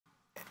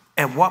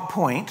At what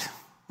point,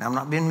 now I'm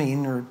not being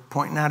mean or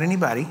pointing out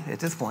anybody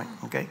at this point,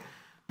 okay?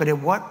 But at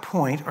what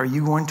point are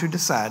you going to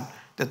decide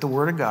that the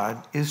Word of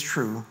God is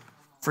true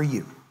for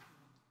you?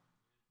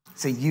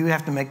 See, you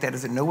have to make that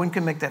decision. No one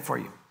can make that for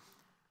you.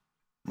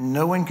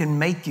 No one can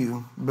make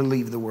you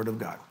believe the Word of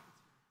God.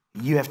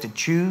 You have to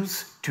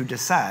choose to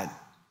decide.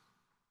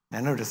 Now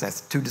notice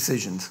that's two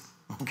decisions,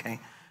 okay?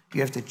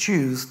 You have to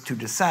choose to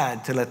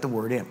decide to let the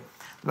Word in.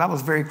 The Bible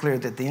is very clear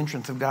that the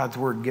entrance of God's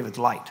Word giveth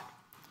light.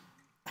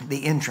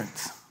 The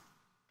entrance.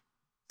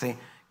 See,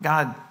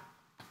 God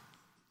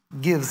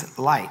gives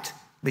light,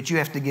 but you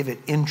have to give it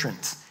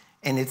entrance.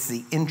 And it's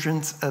the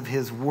entrance of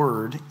His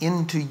Word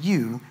into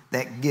you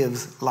that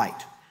gives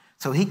light.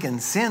 So He can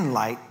send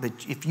light, but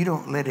if you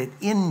don't let it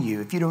in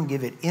you, if you don't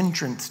give it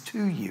entrance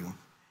to you,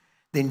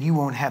 then you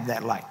won't have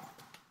that light,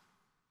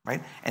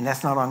 right? And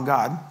that's not on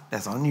God,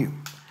 that's on you.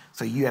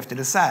 So you have to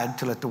decide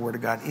to let the Word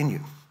of God in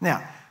you.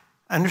 Now,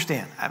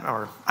 understand,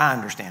 or I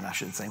understand, I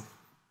should say,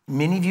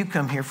 many of you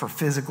come here for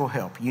physical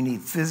help. You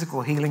need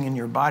physical healing in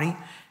your body,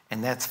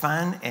 and that's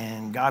fine,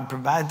 and God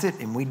provides it,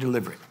 and we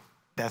deliver it.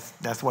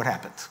 That's what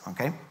happens,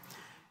 okay?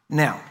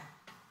 Now,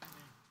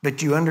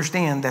 but you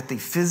understand that the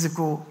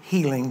physical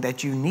healing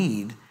that you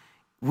need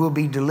will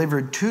be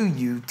delivered to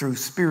you through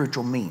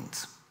spiritual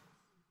means.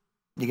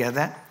 You got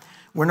that?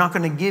 We're not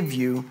going to give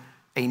you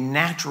a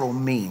natural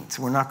means.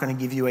 We're not going to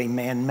give you a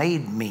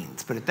man-made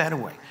means. Put it that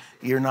way.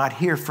 You're not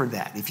here for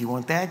that. If you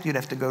want that, you'd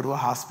have to go to a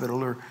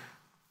hospital or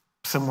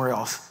somewhere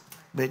else.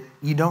 But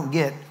you don't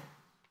get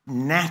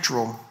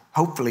natural.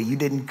 Hopefully, you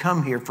didn't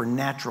come here for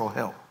natural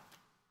help.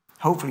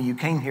 Hopefully, you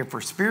came here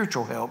for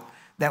spiritual help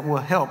that will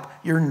help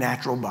your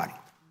natural body.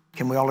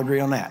 Can we all agree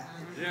on that?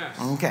 Yes.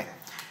 Okay.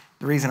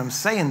 The reason I'm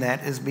saying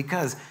that is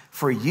because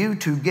for you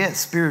to get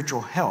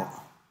spiritual help,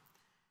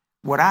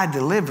 what I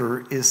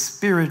deliver is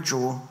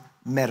spiritual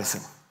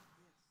medicine.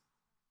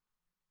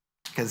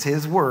 Because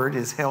His Word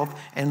is health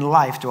and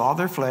life to all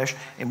their flesh,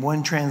 and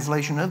one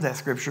translation of that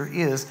scripture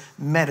is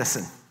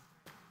medicine.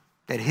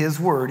 That His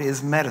Word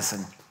is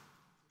medicine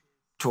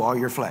to all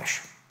your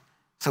flesh.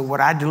 So what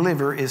I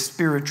deliver is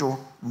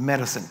spiritual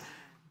medicine.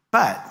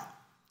 But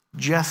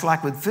just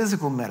like with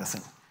physical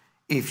medicine,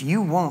 if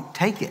you won't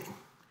take it,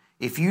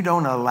 if you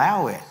don't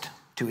allow it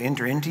to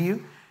enter into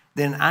you,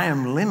 then I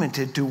am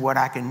limited to what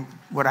I can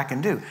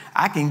do.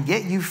 I can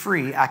get you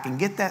free. I can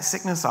get that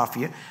sickness off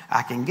you.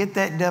 I can get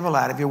that devil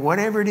out of you.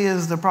 Whatever it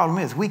is the problem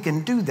is, we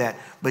can do that,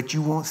 but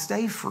you won't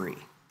stay free.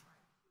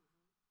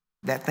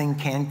 That thing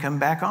can come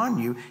back on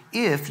you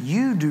if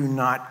you do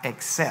not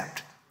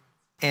accept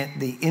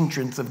the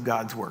entrance of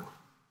God's Word.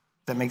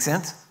 Does that make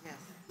sense? Yes.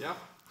 Yep.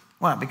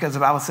 Why? Because the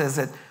Bible says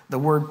that the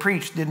word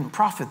preached didn't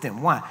profit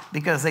them. Why?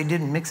 Because they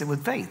didn't mix it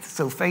with faith.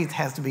 So faith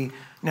has to be...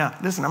 Now,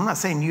 listen, I'm not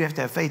saying you have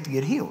to have faith to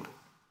get healed.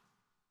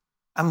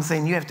 I'm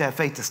saying you have to have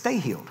faith to stay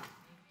healed.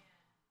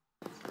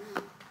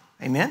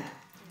 Amen?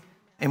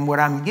 And what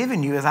I'm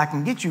giving you is I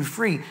can get you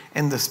free,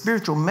 and the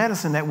spiritual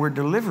medicine that we're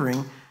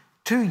delivering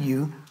to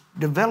you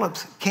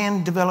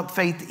can develop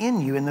faith in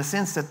you in the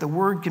sense that the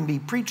Word can be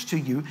preached to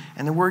you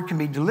and the Word can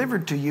be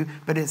delivered to you,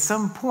 but at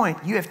some point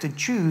you have to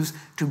choose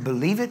to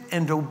believe it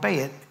and obey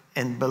it,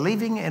 and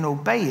believing and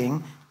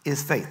obeying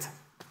is faith.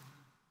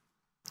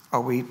 Are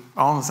we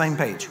all on the same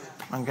page?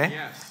 Okay?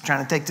 Yes.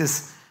 Trying to take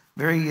this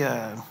very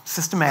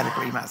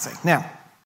systematically, you might say. Now,